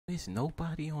There's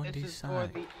nobody on This this is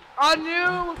side. for the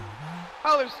new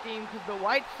color scheme because the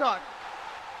white suck.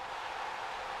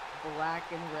 Black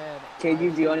and red.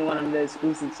 KG's the only one on the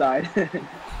exclusive side.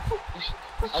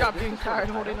 Stop being tired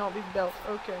holding all these belts.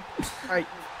 Okay. Alright.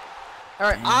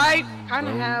 Alright, I kind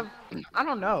of have... I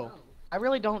don't know. I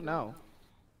really don't know.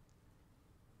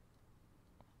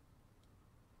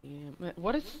 Yeah,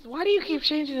 what is... Why do you keep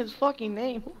changing his fucking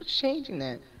name? Who's changing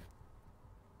that?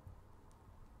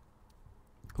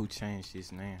 Who changed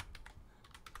his name?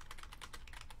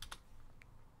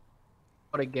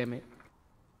 What a gimmick.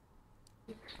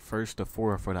 First to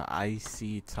four for the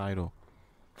IC title.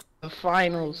 The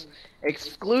finals.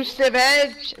 Exclusive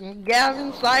Edge and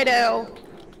Gavin Seidel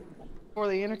for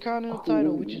the Intercontinental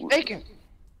title, which is vacant.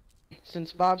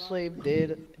 Since Bob Slave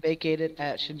did vacate it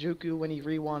at Shinjuku when he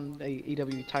re-won the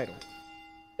EW title.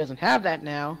 Doesn't have that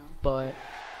now, but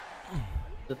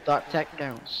the thought tech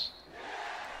counts.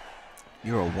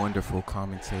 You're a wonderful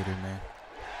commentator, man.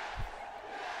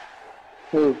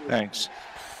 Who? Thanks.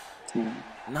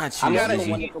 Not I'm you, not a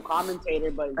Gigi. wonderful commentator,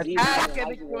 but Z Ask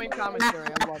and explain commentary.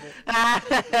 I love it.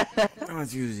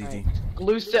 Not you, Gigi.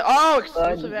 Exclusive. Oh,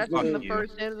 exclusive Edge in the you.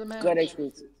 first hit of the match. good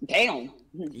exclusive. Damn.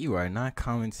 You are not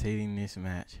commentating this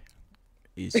match.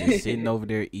 He's just sitting over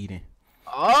there eating.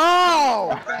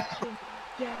 Oh!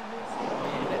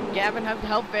 Gavin has the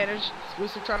health advantage.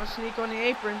 Exclusive trying to sneak on the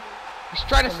apron. He's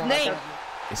trying to snake.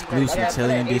 Exclusive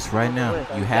telling you this right now.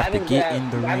 You have to get in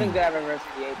the ring.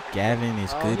 Gavin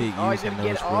is good He's at using gonna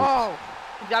those get. ropes. Oh!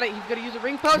 He's got it. He's gonna use a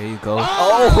ring post. There you go.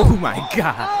 Oh! Oh my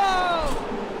god. Oh!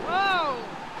 Oh!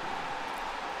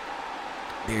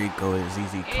 There you go. It's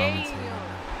easy commentating.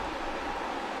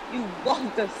 You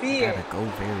want to see it. Gotta go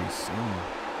very soon.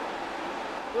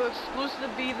 Will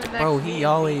Exclusive be the next? Bro, he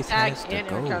always tag has to and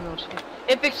go. Intercontinental champion?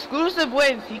 If Exclusive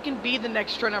wins, he can be the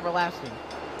next Trent Everlasting.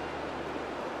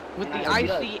 With the And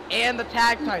IC and the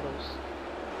tag titles.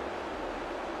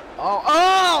 Oh!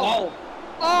 Oh!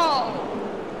 Oh!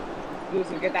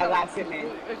 Exclusive, get that last hit, man.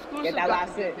 Exclusive Get that got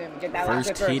last to hit. damage. Get that last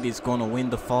First hit hit first. is gonna win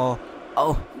the fall.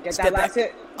 Oh, Get step that back. last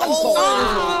hit.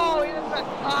 Oh! He does that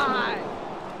high.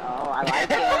 Oh, I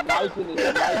like it. I'm liking it.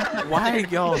 I'm liking it. Why are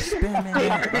y'all spinning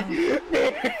that, bro?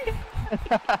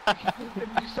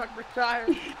 You suck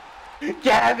retired.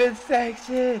 Gavin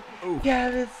section! Ooh.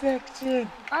 Gavin section!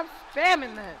 I'm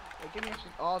spamming that. Like, give me extra.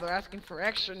 Oh, they're asking for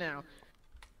extra now.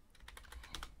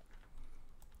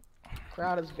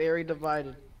 Crowd is very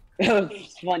divided.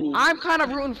 It's funny. I'm kind of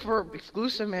rooting for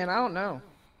Exclusive, man. I don't know.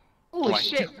 Holy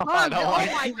shit! Oh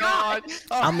my god!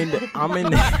 I'm in the I'm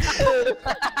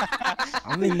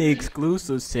in the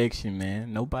exclusive section,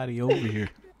 man. Nobody over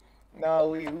here. No,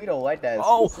 we don't like that.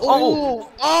 Oh, oh,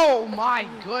 Oh my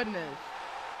goodness!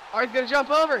 Oh, he's gonna jump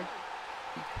over.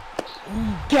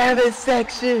 Gavin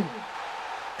section!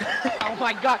 Oh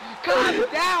my god! Calm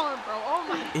down, bro! Oh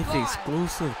my if god!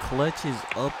 exclusive clutches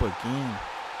up again.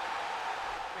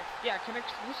 Yeah, can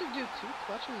Exclusive do 2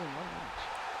 clutches in 1 match?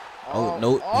 Oh,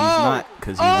 no, he's not,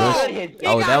 cause he rushed. He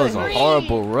Oh, that was a got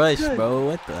horrible rush, bro.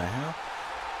 What the hell?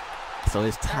 So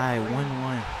it's tied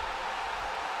 1-1.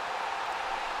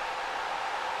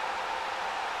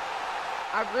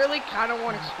 I really kind of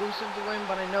want Exclusive to win,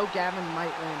 but I know Gavin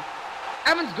might win.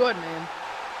 Gavin's good, man.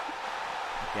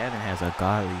 Gavin has a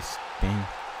godly spin.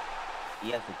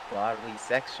 He has a godly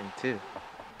section too.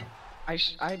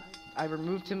 I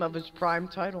removed him of his prime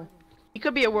title. He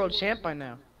could be a world champ by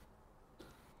now.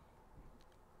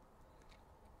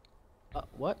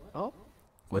 What? Oh.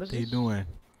 What is they this? doing?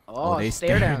 Oh, they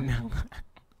stare staring down.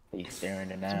 He's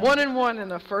staring it now. It's 1-1 in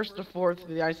the first to fourth for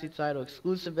the IC title.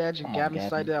 Exclusive Edge and Come on, Gavin Gavin.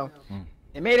 Seidel. Mm.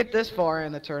 They made it this far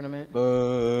in the tournament.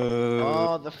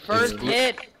 Oh, the first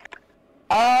hit.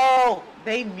 Oh,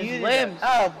 they muted limbs. him.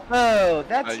 Oh, bro,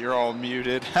 that's You're all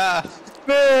muted.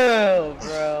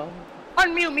 bro.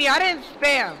 Unmute me. I didn't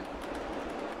spam.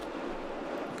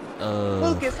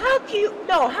 Lucas, how can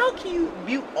you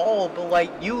mute all but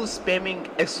like you spamming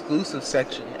exclusive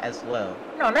section as well?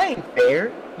 No, that ain't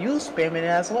fair. You spamming it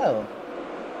as well.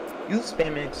 You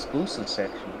spamming exclusive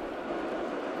section.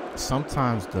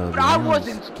 Sometimes the But I limbs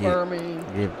wasn't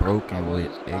spamming. get broken I with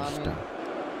wasn't extra. spamming.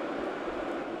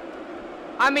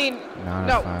 I mean, Not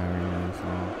no. a firing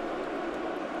phone.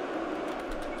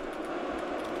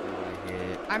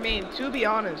 I mean, to be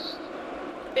honest,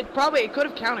 it could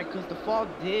have counted because the fall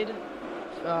did,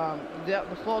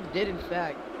 the fall did in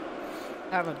fact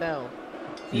have a bell.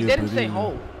 He Yeah, didn't but say then-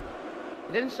 hold.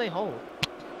 He didn't say hold.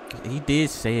 He did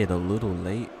say it a little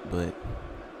late, but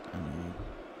I mean,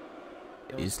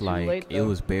 It was it's too like late, it though.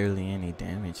 was barely any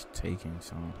damage taken.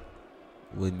 So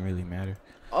wouldn't really matter.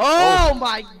 Oh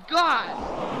my God!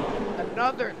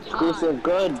 Another This is tie.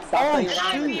 good. Oh Stop playing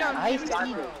shoot!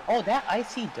 around. Oh, that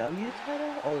ICW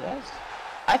title. Oh, that's.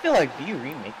 I feel like if you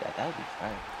remake that, that would be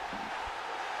fire.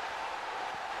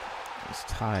 It's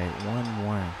tied 1-1.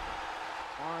 1-1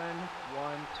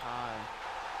 tie.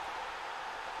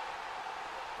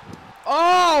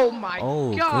 Oh my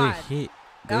Oh, God! good hit.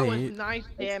 That Good was hit. nice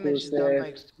damage done by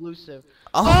Exclusive.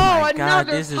 Oh my God,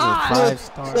 another this is a tie.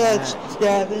 5-star match.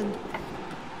 Gavin.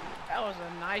 That was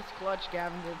a nice clutch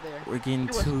Gavin did there. We're getting He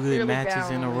was 2 good clearly matches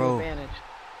down in a on the row. advantage.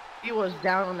 He was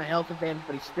down on the health advantage,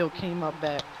 but he still came up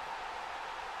back.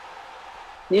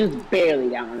 He was barely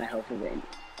down on the health event.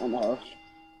 Almost.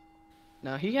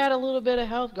 Now he had a little bit of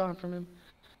health gone from him,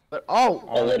 but oh,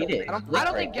 He did. I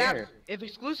don't think Gavin. If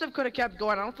Exclusive could have kept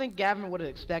going, I don't think Gavin would have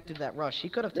expected that rush. He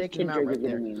could have taken him out right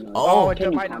there. Oh,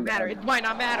 It might not matter. It might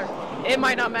not matter. It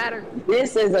might not matter.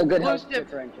 This is a good health Exclusive.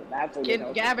 differential. That's a good Can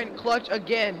health Gavin clutch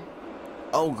again?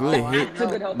 Oh, good hit that's a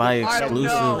good health by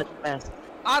differential. Exclusive.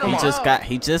 I don't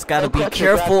He just got to be clutch it,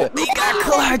 careful. grab it. He got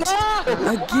clutched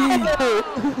again.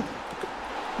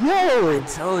 Yo, I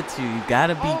told you, you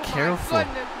gotta be careful. Oh my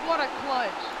goodness, what a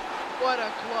clutch. What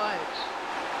a clutch.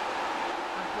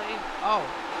 Oh,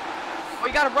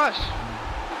 you gotta rush.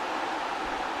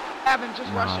 Gavin,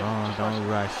 just rush him. No, Just don't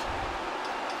rush.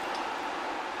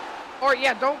 Or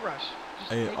yeah, don't rush.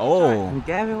 Just Hey, take your oh, time.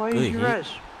 Gavin, why Good did you hit.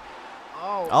 rush?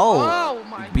 Oh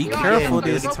my be God. careful Look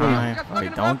at this him, time. look at Like,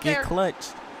 him don't up get there.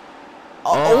 clutched.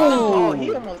 Oh,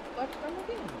 he almost clutched him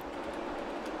again.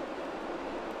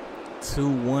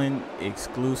 2-1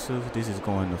 Exclusive. This is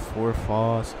going to 4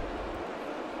 falls.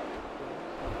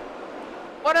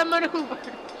 What a maneuver.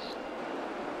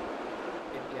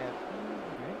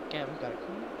 Gavin's got it.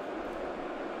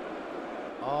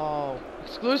 Oh,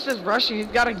 Exclusive's rushing. He's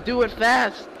got to do it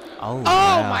fast. Oh, Oh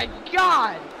wow. my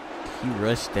God. He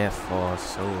rushed that fall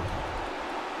so. I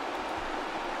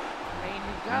mean,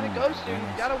 he's got to go soon. goodness.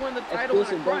 He's got to win the title in a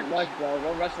Exclusive, don't rush, crunch.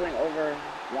 bro. We're wrestling over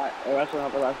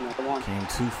last night. Come on. Came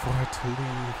too far to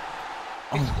leave.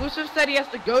 Oh, Exclusive said he has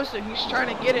to go soon. He's trying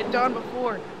to get it done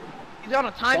before. He's on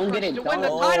a time Don't crunch get it to win the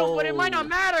done. title, but it might not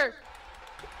matter.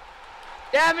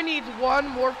 Gavin needs one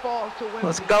more fall to win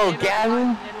Let's the go,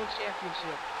 Intercontinental Gavin.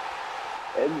 Championship.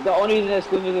 The only reason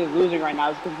Exclusive is losing right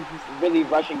now is because he's really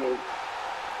rushing it.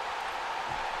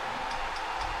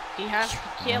 He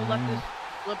can't let this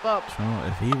slip up. Trump,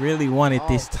 if he really wanted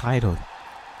this title,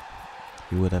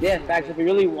 he would have. Yeah, in fact, if he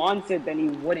really wants it, then he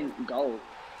wouldn't go.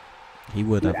 He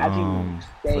would have actually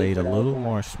stay played a for the little whole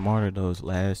more smarter those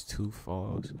last 2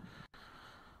 falls.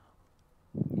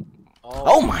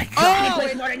 Oh my God!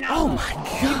 Play smarter now. Oh my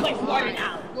God! Play smarter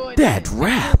now. That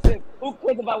rap! Who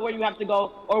cares about where you have to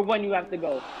go or when you have to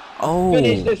go? Oh,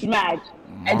 Finish this match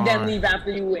and then my. leave after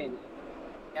you win.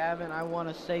 Gavin, I want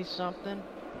to say something.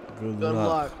 Good Good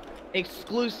luck. luck.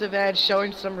 Exclusive ad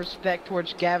showing some respect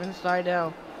towards Gavin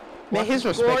Seidel. Man, his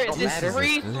What's the score? respect Is don't it matter.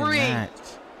 3-3? Match.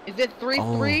 Is it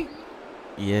 3-3?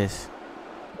 Yes.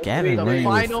 Gavin The running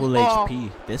with final full fall.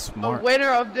 HP. That's The smart.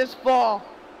 winner of this fall.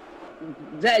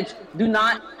 Zedge, do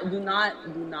not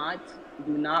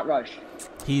rush.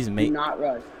 He's Do making. not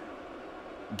rush.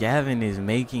 Gavin is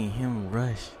making him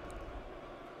rush.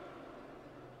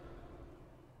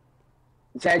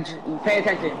 Zedge, pay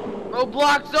attention.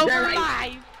 Roblox over You're right.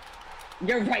 live.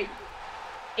 You're right.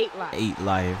 8 live. 8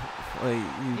 live. Wait,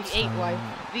 you The 8 life.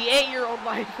 The 8-year-old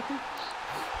life.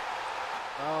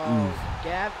 Oh,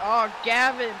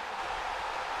 Gavin.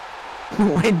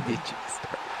 When did you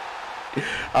start?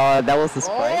 That was the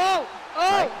spike.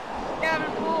 Oh!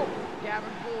 Gavin pull. Gavin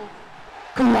pull.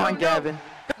 Come Oh, on, no. Gavin.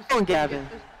 Come on, Gavin.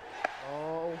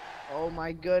 Oh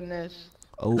my goodness.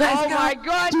 Oh. Oh my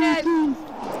goodness.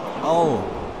 Oh.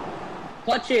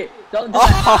 Clutch it. Don't do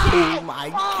that. Oh my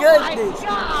Oh goodness. my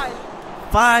God.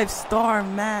 5-star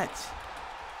match.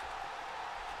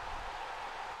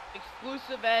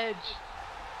 Exclusive edge.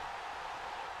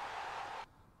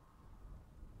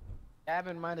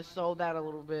 Gavin might have sold that a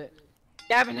little bit.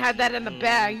 Gavin had that in the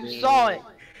bag. You saw it.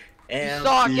 You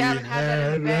saw Gavin had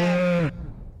that in the bag.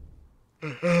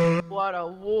 What a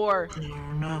war.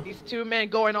 These 2 men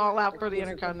going all out for the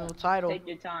Intercontinental title. Take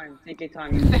your time. Take your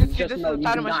time. You This just is know the you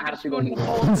title do not match. have to go You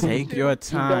anywhere. can Take your You don't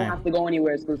time. have to go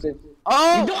anywhere, Exclusive.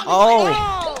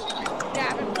 Oh!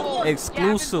 Gavin pull.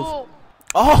 Exclusive. Gavin pull.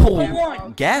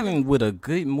 Oh, Gavin with a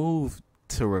good move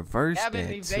to reverse Gavin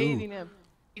that evading too. him.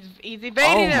 He's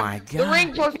evading him. my The God.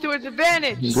 ring close to his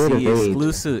advantage.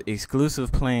 See,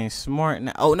 exclusive playing smart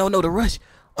now. Oh no, the rush.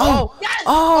 Oh, Oh,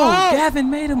 Oh. Gavin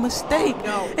made a mistake,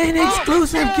 No. and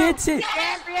exclusive gets it.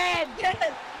 Gavin!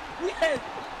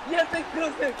 Yes,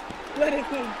 Exclusive. Let it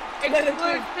in.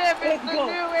 Exclusive is the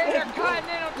new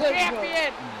Intercontinental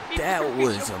Champion. That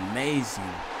was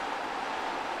amazing.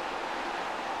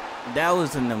 That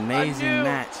was an amazing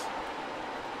match.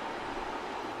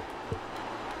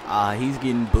 He's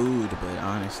getting booed, but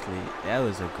honestly, that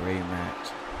was a great match.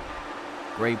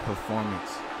 Great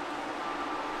performance.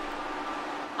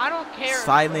 I don't care.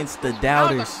 Silence the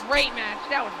doubters. That was a great match.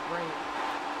 That was great.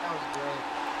 That was great.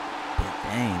 But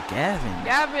dang, Gavin.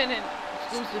 Gavin and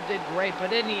Exclusive did great,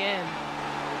 but in the end,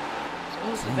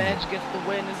 Exclusive Edge gets the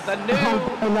win as the new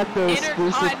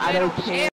Intercontinental Champion.